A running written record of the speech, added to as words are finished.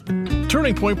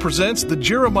Turning Point presents the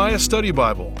Jeremiah Study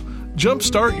Bible.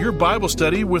 Jumpstart your Bible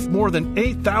study with more than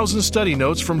 8,000 study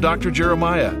notes from Dr.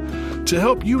 Jeremiah to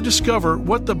help you discover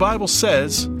what the Bible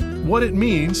says, what it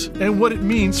means, and what it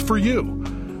means for you.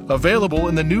 Available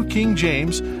in the New King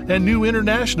James and New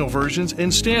International versions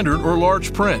in standard or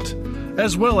large print,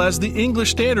 as well as the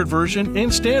English Standard Version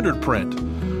in standard print.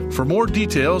 For more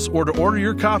details or to order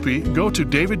your copy, go to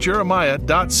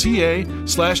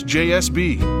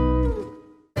davidjeremiah.ca/JSB.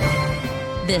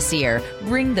 This year,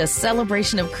 bring the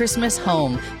celebration of Christmas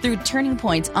home through Turning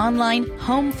Point's online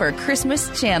Home for Christmas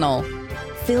channel.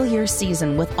 Fill your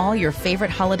season with all your favorite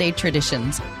holiday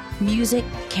traditions, music,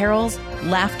 carols,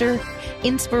 laughter,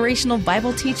 inspirational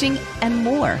Bible teaching, and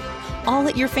more. All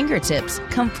at your fingertips,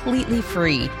 completely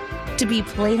free. To be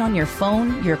played on your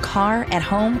phone, your car, at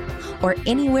home, or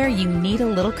anywhere you need a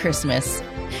little Christmas.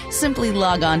 Simply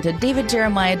log on to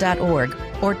davidjeremiah.org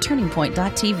or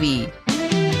turningpoint.tv.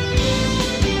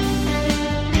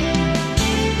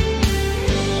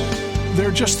 There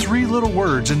are just 3 little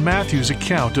words in Matthew's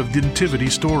account of the Nativity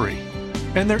story,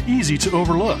 and they're easy to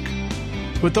overlook.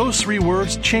 But those 3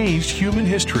 words changed human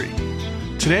history.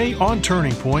 Today on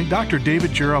Turning Point, Dr.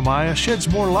 David Jeremiah sheds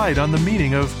more light on the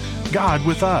meaning of God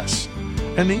with us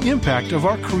and the impact of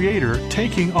our Creator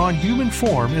taking on human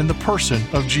form in the person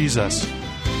of Jesus.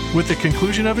 With the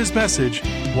conclusion of his message,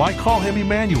 Why Call Him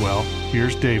Emmanuel?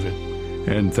 Here's David.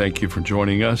 And thank you for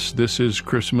joining us. This is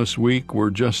Christmas week.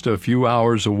 We're just a few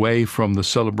hours away from the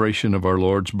celebration of our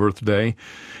Lord's birthday,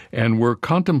 and we're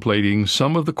contemplating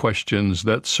some of the questions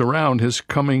that surround his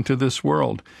coming to this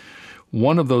world.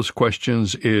 One of those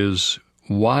questions is,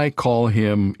 why call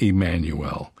him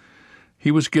Emmanuel? He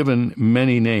was given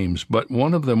many names, but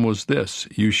one of them was this: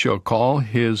 you shall call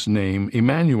his name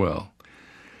Emmanuel.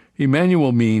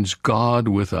 Emmanuel means God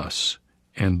with us,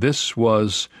 and this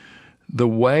was the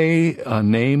way a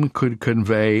name could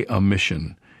convey a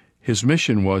mission. His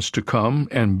mission was to come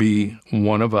and be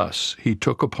one of us. He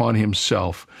took upon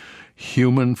himself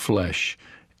human flesh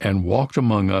and walked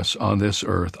among us on this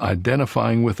earth,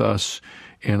 identifying with us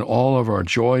in all of our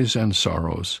joys and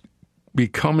sorrows.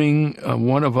 Becoming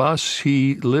one of us,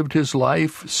 he lived his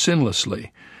life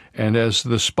sinlessly, and as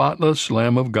the spotless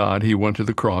Lamb of God, he went to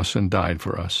the cross and died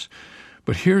for us.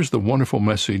 But here's the wonderful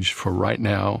message for right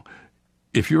now.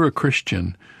 If you're a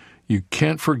Christian, you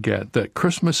can't forget that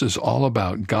Christmas is all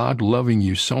about God loving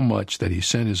you so much that he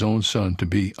sent his own Son to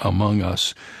be among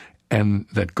us, and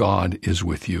that God is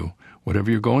with you.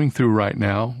 Whatever you're going through right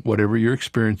now, whatever you're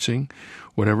experiencing,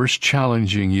 whatever's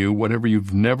challenging you, whatever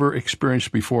you've never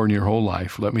experienced before in your whole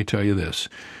life, let me tell you this: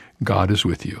 God is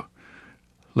with you.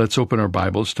 Let's open our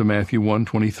Bibles to Matthew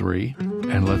 1:23,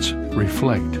 and let's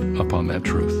reflect upon that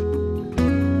truth.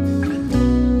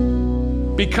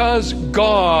 Because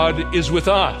God is with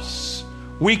us,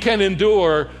 we can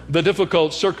endure the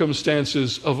difficult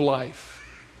circumstances of life.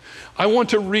 I want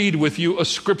to read with you a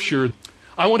scripture.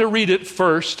 I want to read it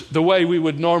first the way we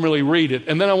would normally read it,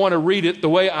 and then I want to read it the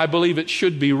way I believe it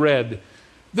should be read.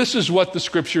 This is what the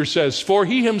scripture says: For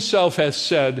he himself has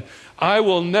said, I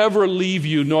will never leave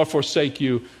you nor forsake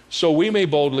you. So we may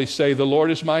boldly say, the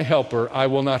Lord is my helper. I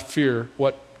will not fear.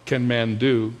 What can man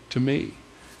do to me?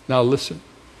 Now listen.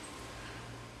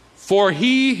 For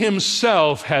he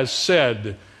himself has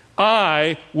said,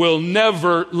 I will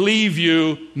never leave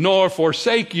you nor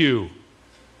forsake you.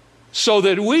 So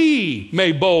that we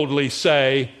may boldly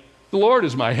say, the Lord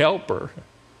is my helper.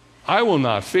 I will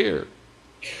not fear.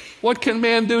 What can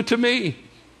man do to me?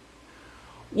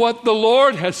 What the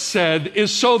Lord has said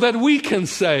is so that we can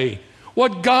say,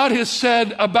 what God has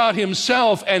said about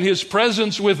himself and his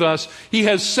presence with us, he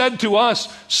has said to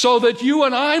us so that you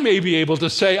and I may be able to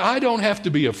say, I don't have to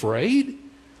be afraid.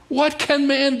 What can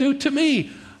man do to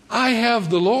me? I have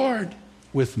the Lord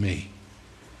with me.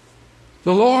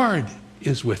 The Lord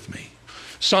is with me.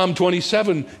 Psalm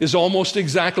 27 is almost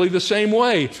exactly the same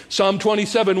way. Psalm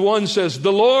 27:1 says,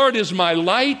 the Lord is my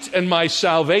light and my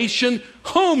salvation.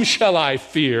 Whom shall I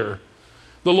fear?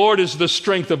 The Lord is the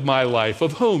strength of my life.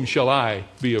 Of whom shall I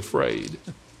be afraid?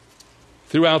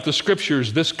 Throughout the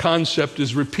scriptures, this concept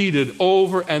is repeated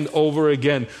over and over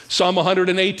again. Psalm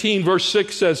 118 verse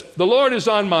 6 says, the Lord is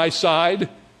on my side.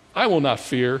 I will not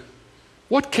fear.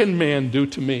 What can man do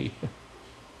to me?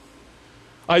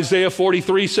 Isaiah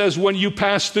 43 says, when you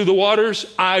pass through the waters,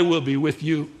 I will be with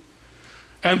you.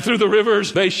 And through the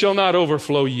rivers, they shall not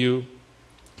overflow you.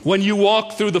 When you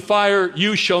walk through the fire,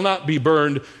 you shall not be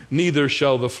burned, neither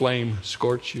shall the flame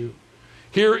scorch you.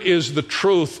 Here is the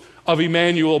truth of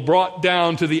Emmanuel brought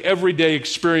down to the everyday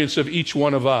experience of each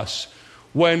one of us.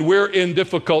 When we're in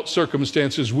difficult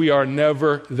circumstances, we are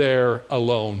never there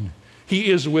alone. He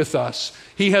is with us.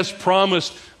 He has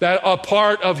promised that a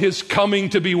part of His coming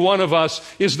to be one of us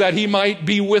is that He might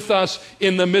be with us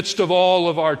in the midst of all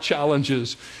of our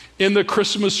challenges, in the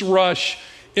Christmas rush,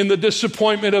 in the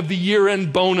disappointment of the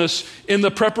year-end bonus, in the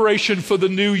preparation for the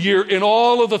new year, in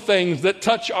all of the things that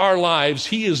touch our lives.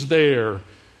 He is there.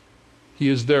 He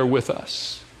is there with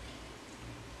us.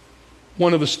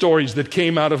 One of the stories that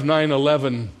came out of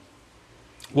 9/11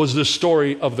 was the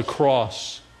story of the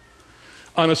cross.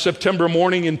 On a September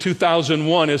morning in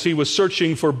 2001, as he was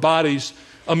searching for bodies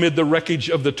amid the wreckage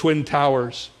of the Twin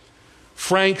Towers,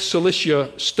 Frank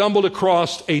Cilicia stumbled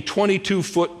across a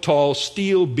 22-foot tall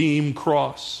steel beam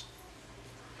cross.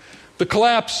 The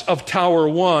collapse of Tower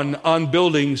 1 on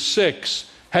Building 6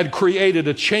 had created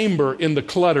a chamber in the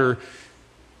clutter,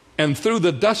 and through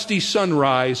the dusty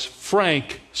sunrise,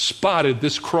 Frank spotted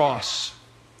this cross.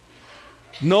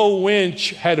 No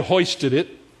winch had hoisted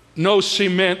it. No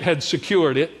cement had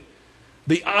secured it.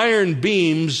 The iron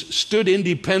beams stood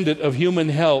independent of human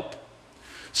help.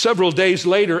 Several days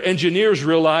later, engineers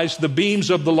realized the beams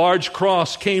of the large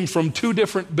cross came from two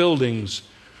different buildings.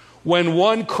 When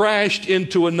one crashed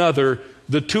into another,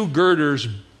 the two girders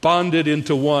bonded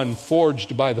into one,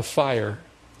 forged by the fire.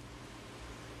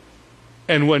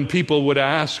 And when people would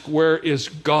ask, where is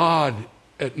God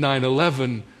at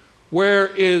 9/11? Where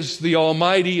is the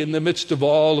Almighty in the midst of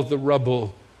all of the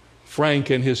rubble? Frank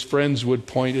and his friends would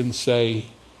point and say,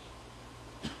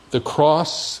 the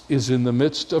cross is in the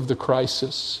midst of the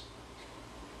crisis.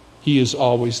 He is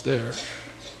always there.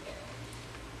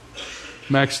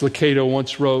 Max Lucado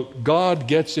once wrote, God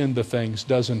gets into things,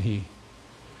 doesn't He?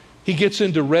 He gets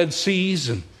into Red Seas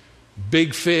and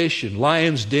big fish and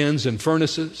lions' dens and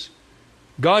furnaces.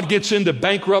 God gets into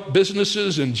bankrupt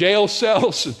businesses and jail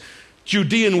cells and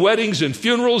Judean weddings and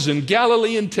funerals and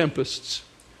Galilean tempests.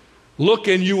 Look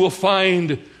and you will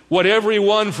find what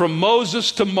everyone from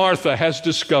Moses to Martha has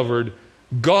discovered: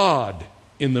 God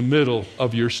in the middle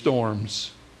of your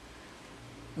storms.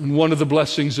 And one of the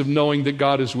blessings of knowing that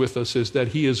God is with us is that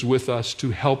He is with us to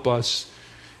help us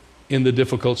in the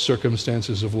difficult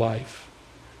circumstances of life.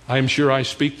 I am sure I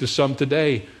speak to some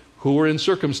today who are in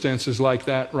circumstances like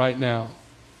that right now.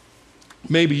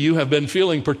 Maybe you have been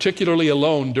feeling particularly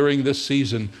alone during this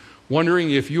season, wondering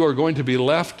if you are going to be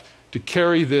left to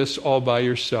carry this all by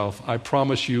yourself. I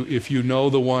promise you, if you know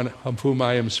the one of whom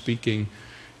I am speaking,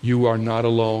 you are not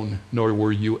alone, nor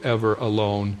were you ever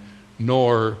alone,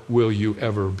 nor will you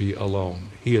ever be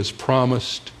alone. He has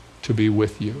promised to be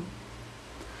with you.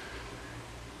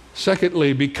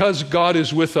 Secondly, because God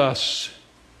is with us,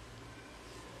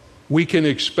 we can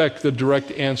expect the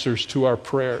direct answers to our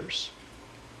prayers.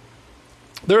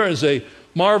 There is a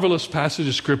marvelous passage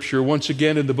of Scripture, once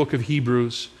again in the book of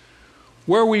Hebrews,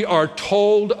 where we are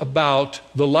told about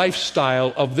the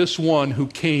lifestyle of this one who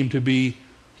came to be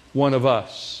one of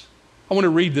us. I want to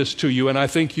read this to you, and I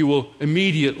think you will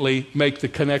immediately make the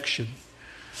connection.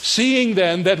 Seeing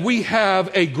then that we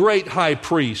have a great high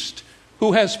priest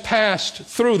who has passed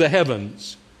through the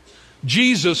heavens,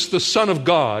 Jesus, the Son of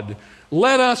God,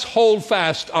 let us hold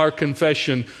fast our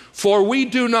confession, for we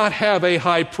do not have a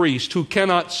high priest who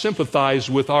cannot sympathize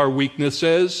with our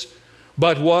weaknesses,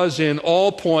 but was in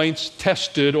all points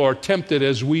tested or tempted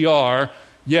as we are,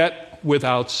 yet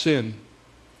without sin.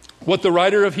 What the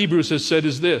writer of Hebrews has said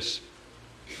is this: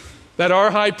 that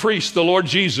our high priest, the Lord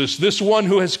Jesus, this one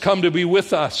who has come to be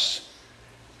with us,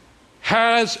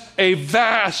 has a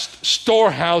vast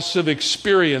storehouse of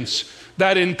experience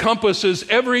that encompasses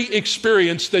every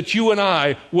experience that you and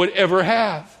I would ever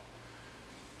have.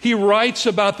 He writes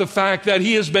about the fact that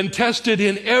he has been tested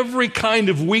in every kind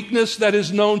of weakness that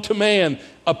is known to man,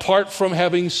 apart from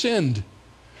having sinned.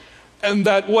 And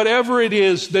that whatever it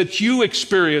is that you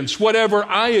experience, whatever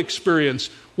I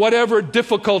experience, whatever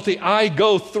difficulty I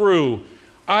go through,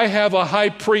 I have a high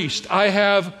priest, I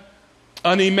have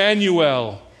an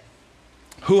Emmanuel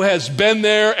who has been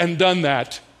there and done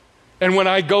that. And when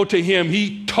I go to him,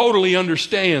 he totally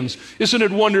understands. Isn't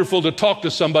it wonderful to talk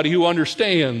to somebody who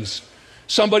understands?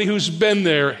 Somebody who's been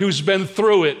there, who's been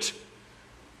through it.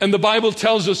 And the Bible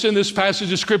tells us in this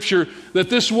passage of Scripture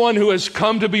that this one who has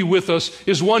come to be with us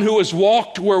is one who has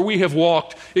walked where we have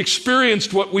walked,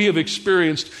 experienced what we have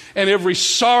experienced, and every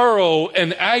sorrow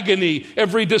and agony,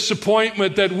 every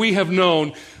disappointment that we have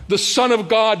known, the Son of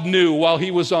God knew while he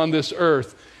was on this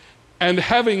earth. And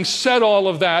having said all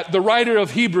of that, the writer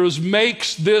of Hebrews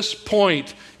makes this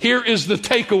point. Here is the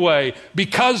takeaway.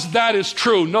 Because that is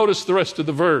true, notice the rest of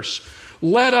the verse.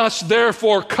 Let us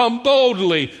therefore come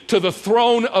boldly to the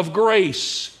throne of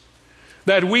grace,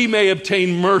 that we may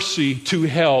obtain mercy to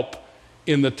help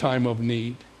in the time of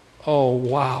need. Oh,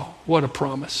 wow, what a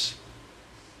promise.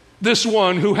 This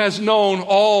one who has known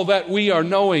all that we are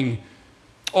knowing,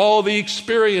 all the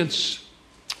experience,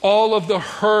 all of the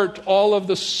hurt, all of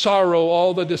the sorrow,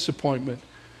 all the disappointment.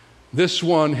 This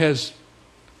one has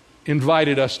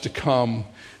invited us to come.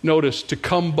 Notice, to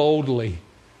come boldly.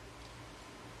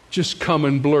 Just come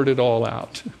and blurt it all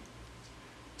out.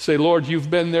 Say, Lord,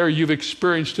 you've been there, you've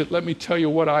experienced it. Let me tell you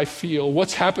what I feel,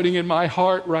 what's happening in my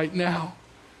heart right now.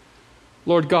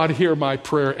 Lord God, hear my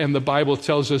prayer. And the Bible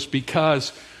tells us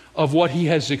because of what he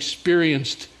has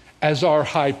experienced as our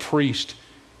high priest,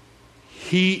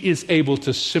 he is able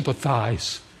to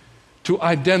sympathize, to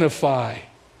identify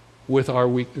with our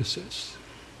weaknesses.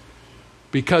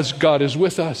 Because God is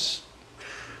with us,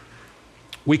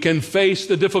 we can face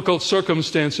the difficult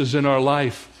circumstances in our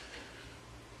life.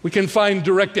 We can find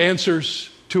direct answers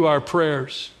to our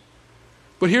prayers.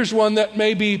 But here's one that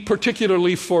may be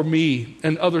particularly for me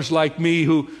and others like me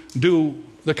who do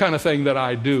the kind of thing that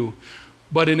I do.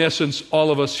 But in essence, all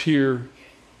of us here,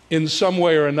 in some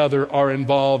way or another, are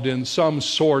involved in some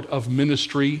sort of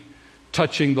ministry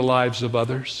touching the lives of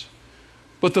others.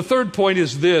 But the third point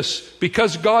is this: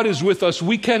 because God is with us,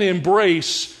 we can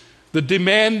embrace the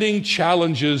demanding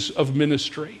challenges of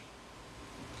ministry.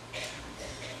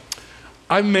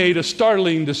 I made a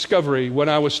startling discovery when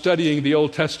I was studying the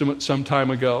Old Testament some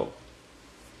time ago.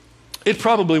 It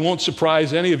probably won't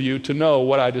surprise any of you to know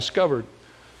what I discovered.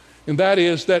 And that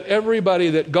is that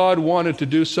everybody that God wanted to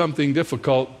do something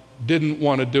difficult didn't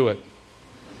want to do it.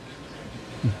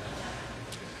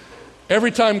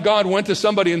 Every time God went to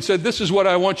somebody and said, this is what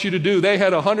I want you to do, they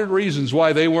had 100 reasons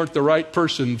why they weren't the right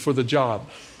person for the job.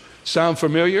 Sound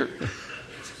familiar?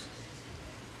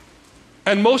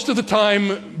 And most of the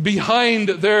time, behind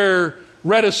their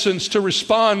reticence to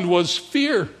respond was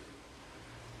fear.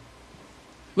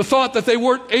 The thought that they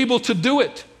weren't able to do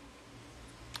it,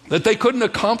 that they couldn't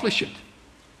accomplish it.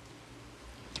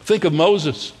 Think of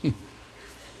Moses.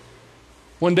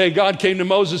 One day God came to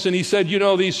Moses and he said, you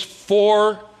know, these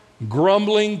 4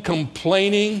 grumbling,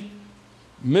 complaining,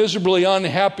 miserably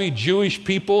unhappy Jewish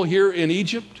people here in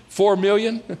Egypt, 4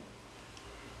 million?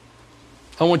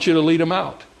 I want you to lead them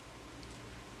out.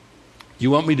 You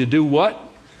want me to do what?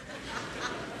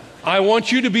 I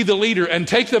want you to be the leader and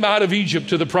take them out of Egypt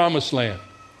to the promised land.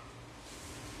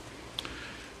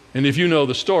 And if you know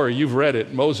the story, you've read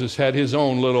it. Moses had his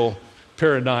own little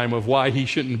paradigm of why he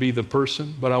shouldn't be the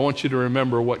person. But I want you to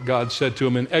remember what God said to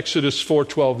him in Exodus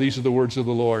 4:12. These are the words of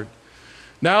the Lord.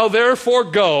 Now therefore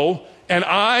go, and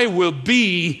I will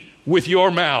be with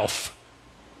your mouth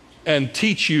and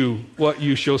teach you what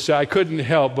you shall say. I couldn't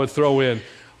help but throw in,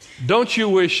 don't you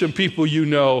wish some people you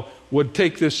know would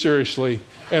take this seriously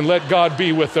and let God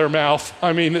be with their mouth?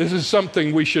 I mean, this is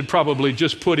something we should probably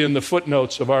just put in the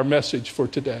footnotes of our message for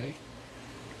today.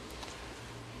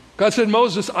 God said,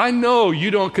 Moses, I know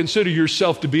you don't consider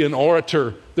yourself to be an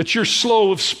orator, that you're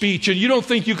slow of speech, and you don't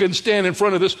think you can stand in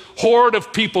front of this horde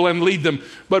of people and lead them.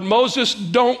 But Moses,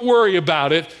 don't worry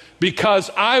about it,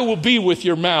 because I will be with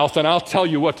your mouth and I'll tell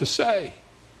you what to say.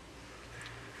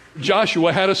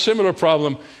 Joshua had a similar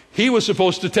problem. He was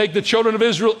supposed to take the children of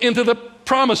Israel into the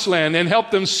promised land and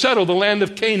help them settle the land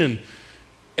of Canaan.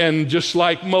 And just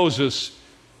like Moses,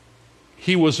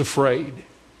 he was afraid.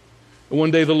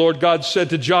 One day the Lord God said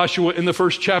to Joshua in the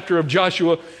first chapter of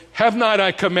Joshua, have not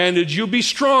I commanded you, be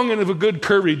strong and of a good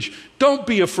courage. Don't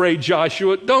be afraid,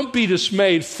 Joshua. Don't be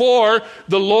dismayed, for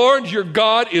the Lord your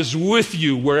God is with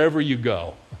you wherever you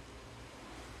go.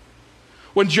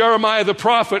 When Jeremiah the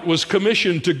prophet was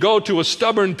commissioned to go to a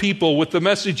stubborn people with the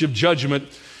message of judgment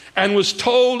and was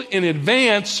told in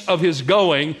advance of his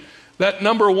going that,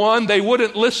 number one, they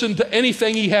wouldn't listen to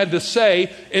anything he had to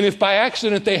say, and if by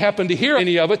accident they happened to hear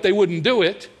any of it, they wouldn't do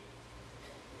it.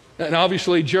 And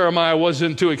obviously Jeremiah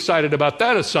wasn't too excited about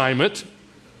that assignment.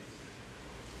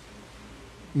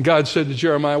 And God said to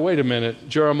Jeremiah, wait a minute,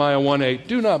 Jeremiah 1:8,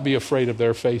 do not be afraid of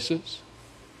their faces,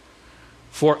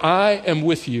 for I am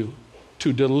with you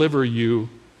to deliver you,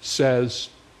 says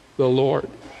the Lord.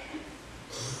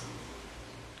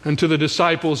 And to the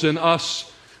disciples and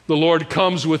us, the Lord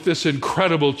comes with this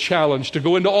incredible challenge to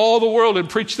go into all the world and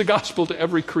preach the gospel to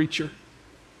every creature,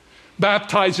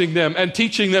 baptizing them and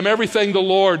teaching them everything the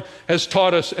Lord has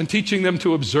taught us and teaching them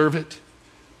to observe it.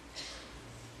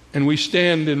 And we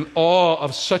stand in awe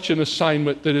of such an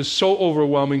assignment that is so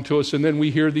overwhelming to us. And then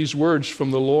we hear these words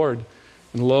from the Lord,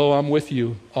 and lo, I'm with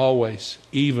you always,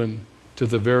 even to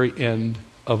the very end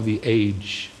of the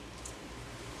age.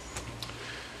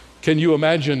 Can you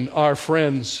imagine our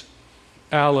friends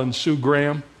Al and Sue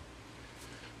Graham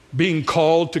being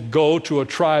called to go to a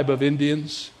tribe of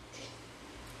Indians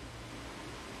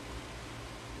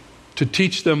to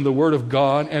teach them the Word of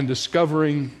God and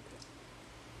discovering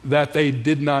that they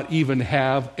did not even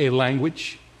have a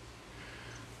language,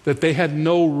 that they had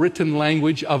no written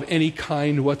language of any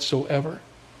kind whatsoever.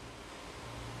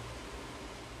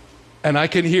 And I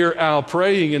can hear Al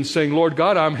praying and saying, Lord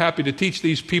God, I'm happy to teach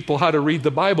these people how to read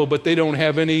the Bible, but they don't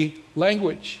have any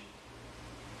language.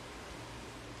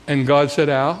 And God said,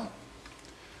 Al,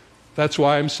 that's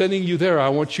why I'm sending you there. I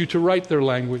want you to write their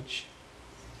language.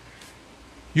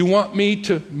 You want me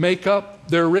to make up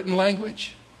their written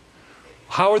language?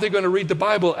 How are they going to read the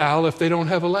Bible, Al, if they don't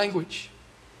have a language?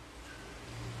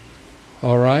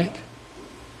 All right.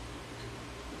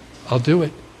 I'll do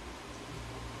it.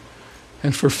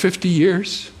 And for 50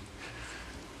 years,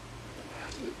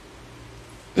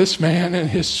 this man and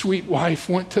his sweet wife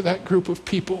went to that group of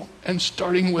people, and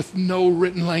starting with no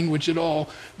written language at all,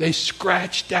 they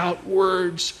scratched out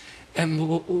words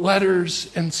and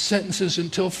letters and sentences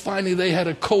until finally they had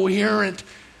a coherent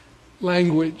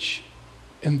language.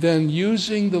 And then,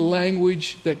 using the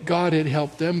language that God had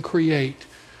helped them create,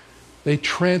 they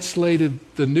translated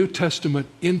the New Testament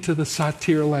into the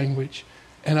Satir language.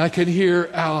 And I could hear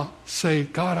Al say,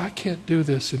 God, I can't do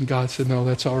this. And God said, no,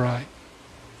 that's all right.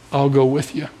 I'll go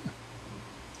with you.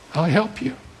 I'll help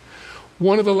you.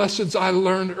 One of the lessons I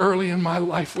learned early in my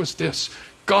life was this: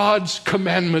 God's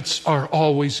commandments are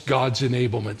always God's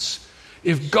enablements.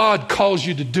 If God calls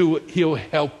you to do it, He'll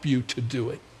help you to do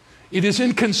it. It is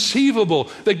inconceivable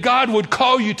that God would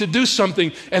call you to do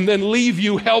something and then leave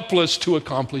you helpless to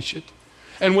accomplish it.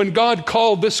 And when God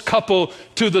called this couple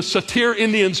to the Satir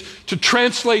Indians to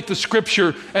translate the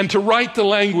scripture and to write the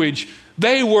language,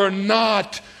 they were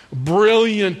not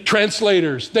brilliant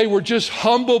translators. They were just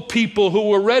humble people who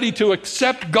were ready to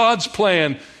accept God's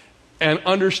plan and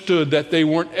understood that they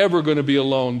weren't ever going to be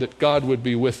alone, that God would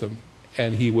be with them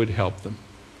and He would help them.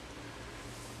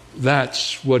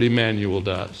 That's what Emmanuel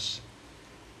does.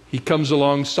 He comes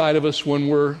alongside of us when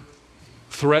we're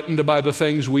threatened by the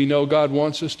things we know God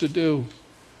wants us to do.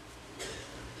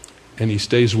 And He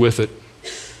stays with it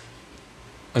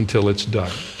until it's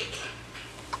done.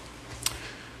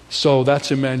 So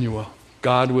that's Emmanuel,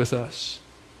 God with us,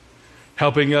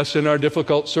 helping us in our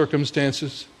difficult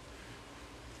circumstances,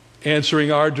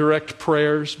 answering our direct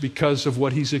prayers because of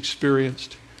what He's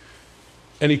experienced,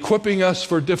 and equipping us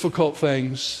for difficult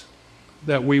things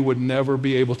that we would never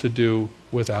be able to do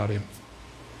without Him.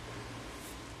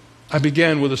 I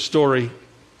began with a story,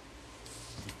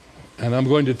 and I'm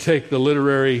going to take the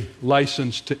literary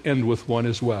license to end with one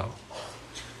as well.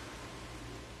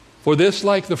 For this,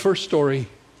 like the first story,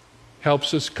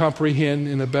 helps us comprehend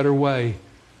in a better way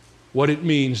what it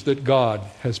means that God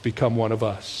has become one of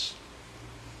us.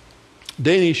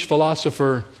 Danish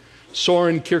philosopher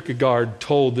Søren Kierkegaard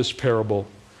told this parable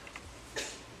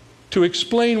to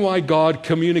explain why God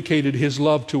communicated His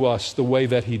love to us the way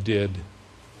that He did.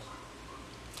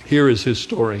 Here is his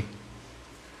story.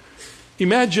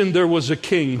 Imagine there was a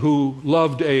king who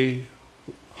loved a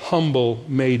humble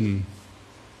maiden.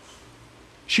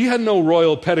 She had no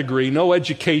royal pedigree, no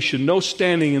education, no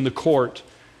standing in the court.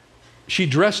 She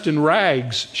dressed in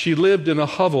rags. She lived in a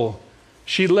hovel.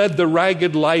 She led the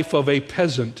ragged life of a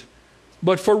peasant.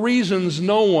 But for reasons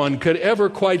no one could ever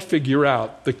quite figure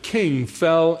out, the king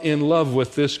fell in love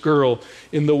with this girl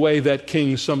in the way that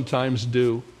kings sometimes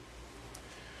do.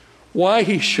 Why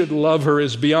he should love her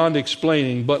is beyond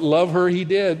explaining, but love her he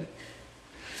did.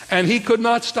 And he could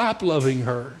not stop loving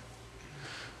her.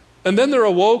 And then there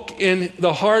awoke in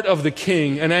the heart of the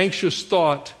king an anxious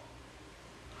thought.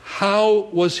 How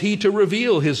was he to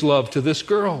reveal his love to this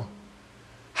girl?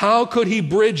 How could he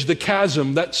bridge the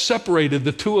chasm that separated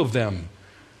the two of them?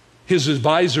 His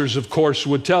advisors, of course,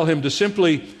 would tell him to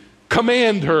simply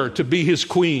command her to be his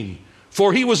queen,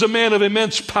 for he was a man of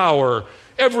immense power.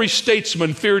 Every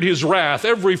statesman feared his wrath.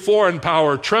 Every foreign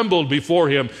power trembled before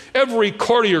him. Every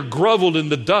courtier groveled in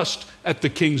the dust at the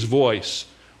king's voice.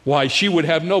 Why, she would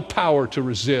have no power to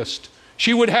resist.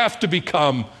 She would have to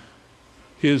become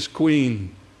his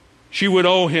queen. She would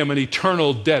owe him an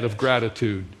eternal debt of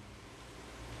gratitude.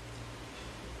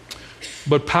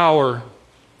 But power,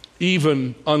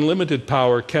 even unlimited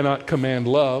power, cannot command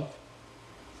love.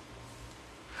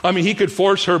 I mean, he could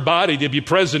force her body to be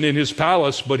present in his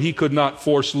palace, but he could not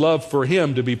force love for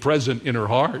him to be present in her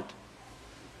heart.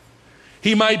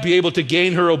 He might be able to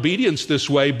gain her obedience this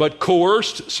way, but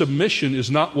coerced submission is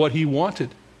not what he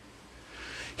wanted.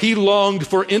 He longed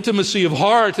for intimacy of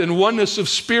heart and oneness of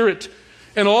spirit,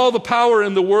 and all the power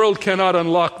in the world cannot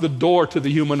unlock the door to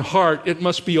the human heart. It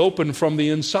must be opened from the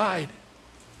inside.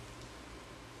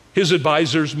 His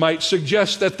advisors might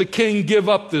suggest that the king give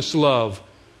up this love,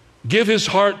 give his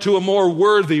heart to a more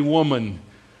worthy woman.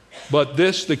 But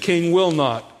this the king will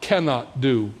not, cannot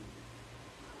do.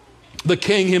 The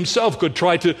king himself could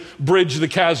try to bridge the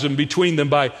chasm between them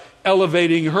by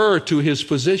elevating her to his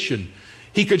position.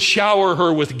 He could shower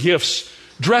her with gifts,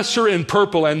 dress her in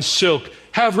purple and silk,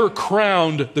 have her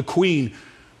crowned the queen.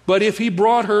 But if he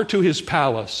brought her to his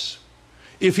palace,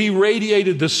 if he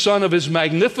radiated the sun of his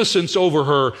magnificence over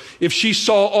her, if she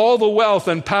saw all the wealth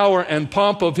and power and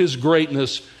pomp of his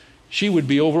greatness, she would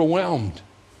be overwhelmed.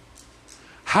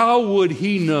 How would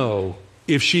he know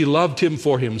if she loved him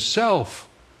for himself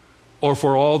or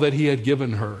for all that he had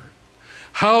given her?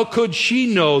 How could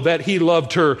she know that he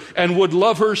loved her and would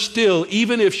love her still,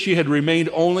 even if she had remained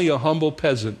only a humble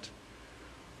peasant?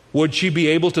 Would she be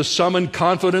able to summon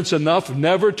confidence enough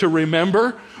never to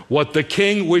remember what the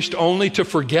king wished only to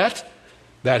forget?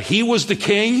 That he was the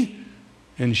king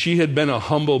and she had been a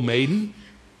humble maiden?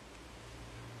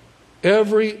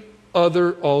 Every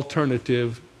other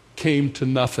alternative came to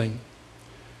nothing.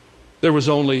 There was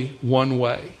only one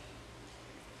way.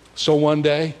 So one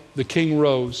day, the king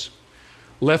rose,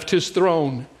 left his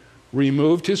throne,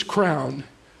 removed his crown,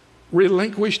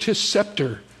 relinquished his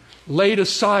scepter, laid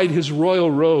aside his royal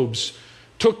robes,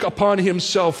 took upon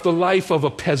himself the life of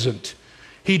a peasant.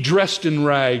 He dressed in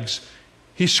rags.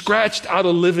 He scratched out a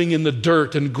living in the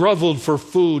dirt and groveled for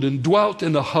food and dwelt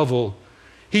in a hovel.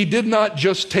 He did not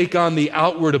just take on the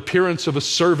outward appearance of a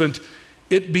servant.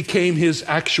 It became his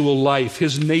actual life,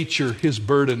 his nature, his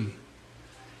burden.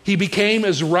 He became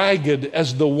as ragged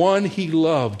as the one he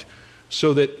loved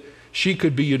so that she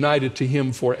could be united to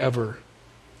him forever.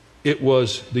 It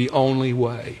was the only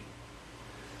way.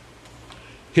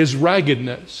 His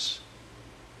raggedness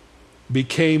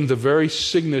became the very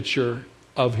signature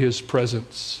of his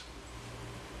presence.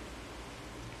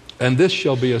 And this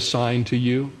shall be a sign to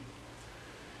you.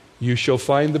 You shall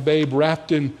find the babe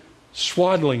wrapped in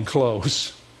swaddling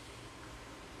clothes,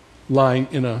 lying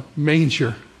in a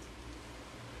manger.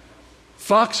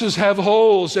 Foxes have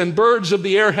holes and birds of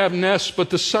the air have nests, but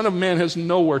the Son of Man has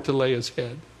nowhere to lay his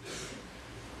head.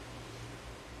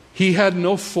 He had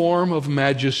no form of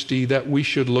majesty that we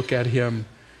should look at him,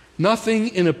 nothing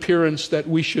in appearance that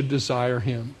we should desire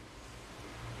him.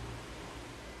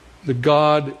 The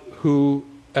God who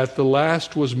at the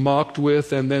last was mocked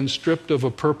with and then stripped of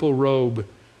a purple robe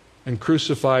and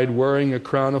crucified wearing a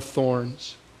crown of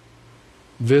thorns.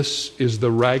 This is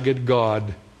the ragged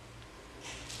God.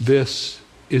 This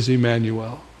is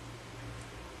Emmanuel.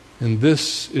 And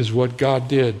this is what God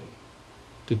did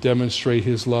to demonstrate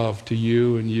his love to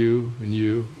you and you and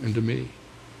you and to me.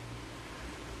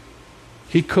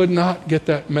 He could not get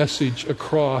that message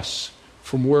across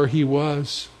from where he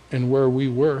was and where we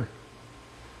were.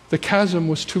 The chasm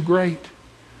was too great.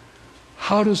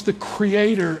 How does the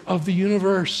creator of the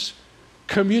universe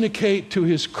communicate to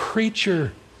his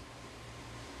creature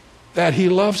that he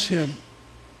loves him,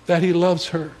 that he loves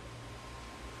her?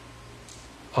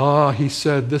 He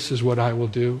said, this is what I will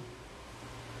do.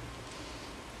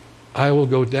 I will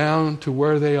go down to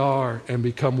where they are and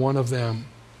become one of them.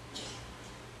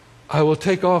 I will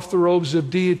take off the robes of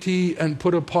deity and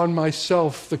put upon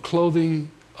myself the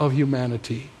clothing of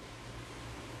humanity.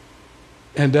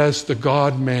 And as the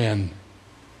God-man,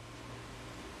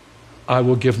 I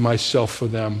will give myself for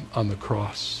them on the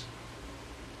cross.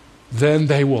 Then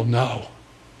they will know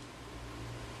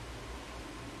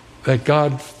that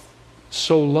God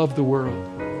so loved the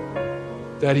world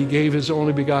that he gave his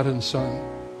only begotten Son,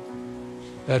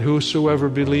 that whosoever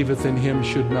believeth in him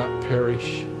should not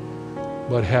perish,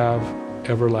 but have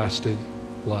everlasting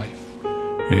life.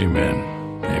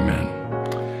 Amen. Amen.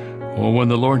 Well, when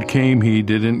the Lord came, he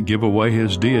didn't give away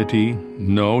his deity.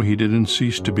 No, he didn't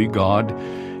cease to be God.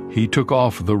 He took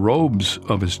off the robes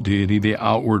of his deity, the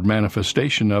outward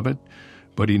manifestation of it,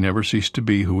 but he never ceased to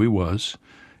be who he was.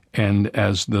 And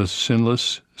as the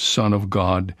sinless Son of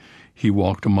God, he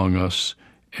walked among us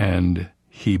and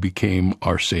he became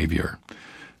our Savior.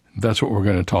 That's what we're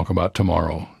going to talk about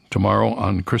tomorrow. Tomorrow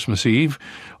on Christmas Eve,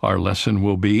 our lesson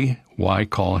will be, why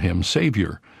call him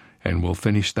Savior? And we'll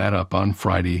finish that up on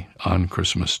Friday on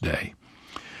Christmas Day.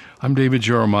 I'm David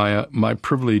Jeremiah. My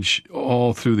privilege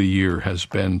all through the year has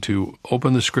been to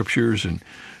open the Scriptures and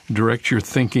direct your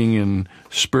thinking in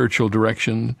spiritual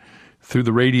direction through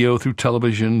the radio, through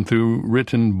television, through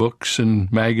written books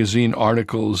and magazine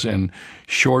articles and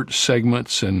short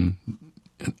segments and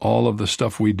all of the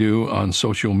stuff we do on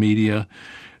social media.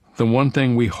 The one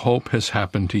thing we hope has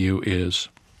happened to you is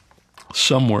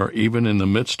somewhere, even in the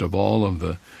midst of all of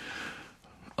the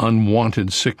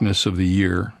unwanted sickness of the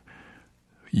year,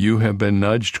 you have been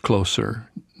nudged closer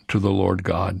to the Lord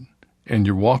God, and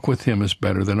your walk with him is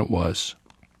better than it was.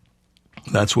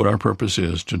 That's what our purpose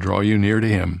is, to draw you near to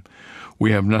him.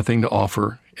 We have nothing to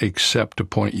offer except to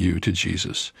point you to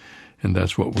Jesus. And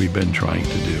that's what we've been trying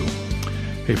to do.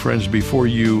 Hey, friends, before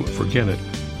you forget it,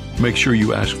 make sure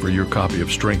you ask for your copy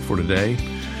of Strength for Today,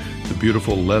 the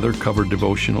beautiful leather-covered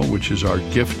devotional, which is our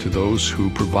gift to those who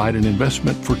provide an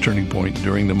investment for Turning Point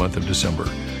during the month of December.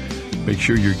 Make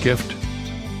sure your gift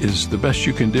is the best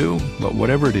you can do, but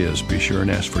whatever it is, be sure and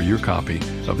ask for your copy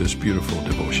of this beautiful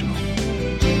devotional.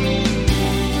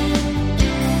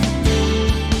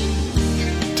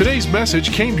 Today's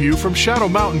message came to you from Shadow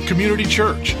Mountain Community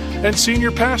Church and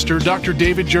Senior Pastor Dr.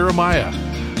 David Jeremiah.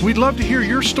 We'd love to hear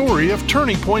your story of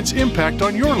Turning Point's impact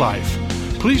on your life.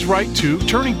 Please write to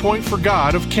Turning Point for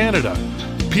God of Canada,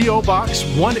 P.O. Box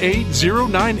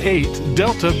 18098,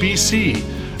 Delta, BC,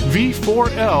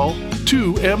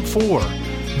 V4L2M4.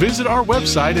 Visit our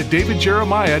website at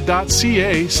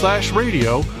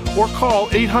davidjeremiah.ca/radio or call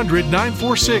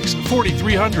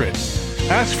 800-946-4300.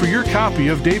 Ask for your copy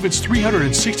of David's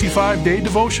 365-day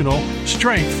devotional,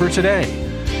 Strength for Today.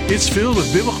 It's filled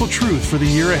with biblical truth for the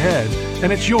year ahead,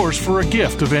 and it's yours for a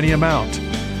gift of any amount.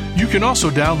 You can also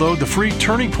download the free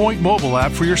Turning Point mobile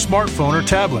app for your smartphone or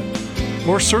tablet,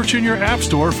 or search in your app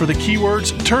store for the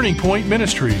keywords Turning Point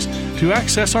Ministries to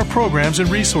access our programs and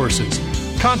resources.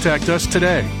 Contact us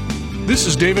today. This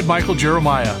is David Michael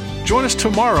Jeremiah. Join us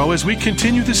tomorrow as we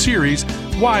continue the series,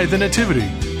 Why the Nativity,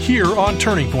 here on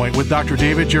Turning Point with Dr.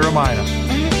 David Jeremiah.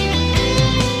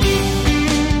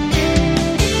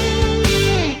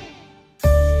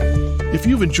 If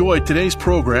you've enjoyed today's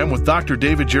program with Dr.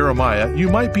 David Jeremiah, you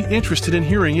might be interested in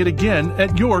hearing it again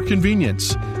at your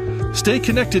convenience. Stay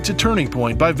connected to Turning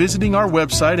Point by visiting our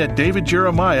website at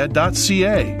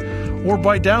davidjeremiah.ca or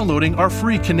by downloading our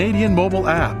free Canadian mobile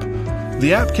app.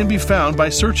 The app can be found by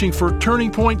searching for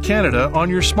Turning Point Canada on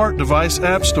your smart device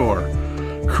app store.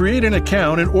 Create an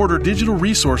account and order digital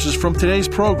resources from today's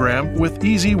program with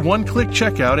easy one-click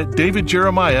checkout at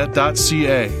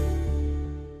davidjeremiah.ca.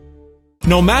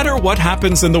 No matter what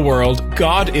happens in the world,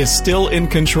 God is still in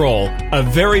control, a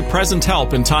very present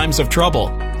help in times of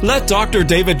trouble. Let Dr.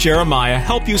 David Jeremiah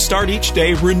help you start each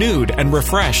day renewed and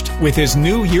refreshed with his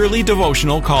new yearly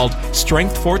devotional called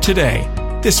Strength for Today.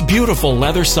 This beautiful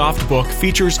leather-soft book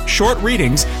features short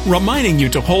readings reminding you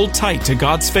to hold tight to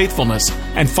God's faithfulness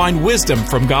and find wisdom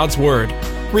from God's Word.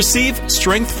 Receive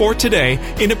Strength for Today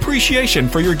in appreciation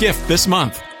for your gift this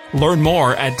month. Learn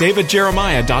more at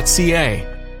davidjeremiah.ca.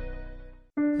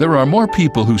 There are more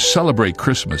people who celebrate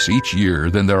Christmas each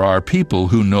year than there are people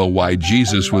who know why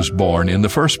Jesus was born in the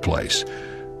first place.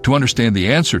 To understand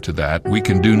the answer to that, we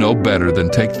can do no better than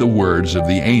take the words of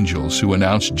the angels who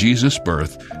announced Jesus'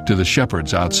 birth to the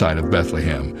shepherds outside of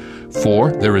Bethlehem.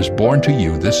 For there is born to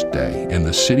you this day in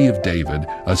the city of David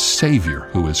a Savior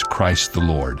who is Christ the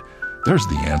Lord. There's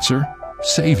the answer.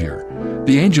 Savior.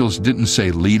 The angels didn't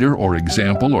say leader or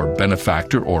example or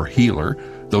benefactor or healer,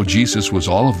 though Jesus was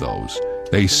all of those.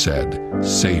 They said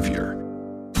Savior.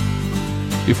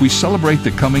 If we celebrate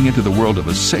the coming into the world of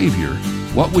a Savior,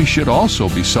 what we should also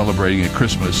be celebrating at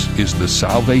Christmas is the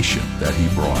salvation that He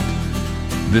brought.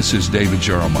 This is David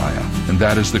Jeremiah, and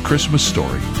that is the Christmas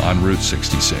story on Route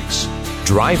 66.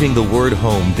 Driving the word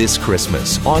home this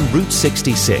Christmas on Route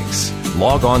 66.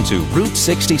 Log on to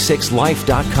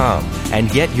Route66Life.com and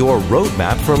get your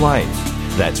roadmap for life.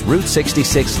 That's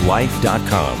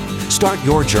Route66Life.com. Start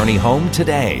your journey home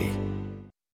today.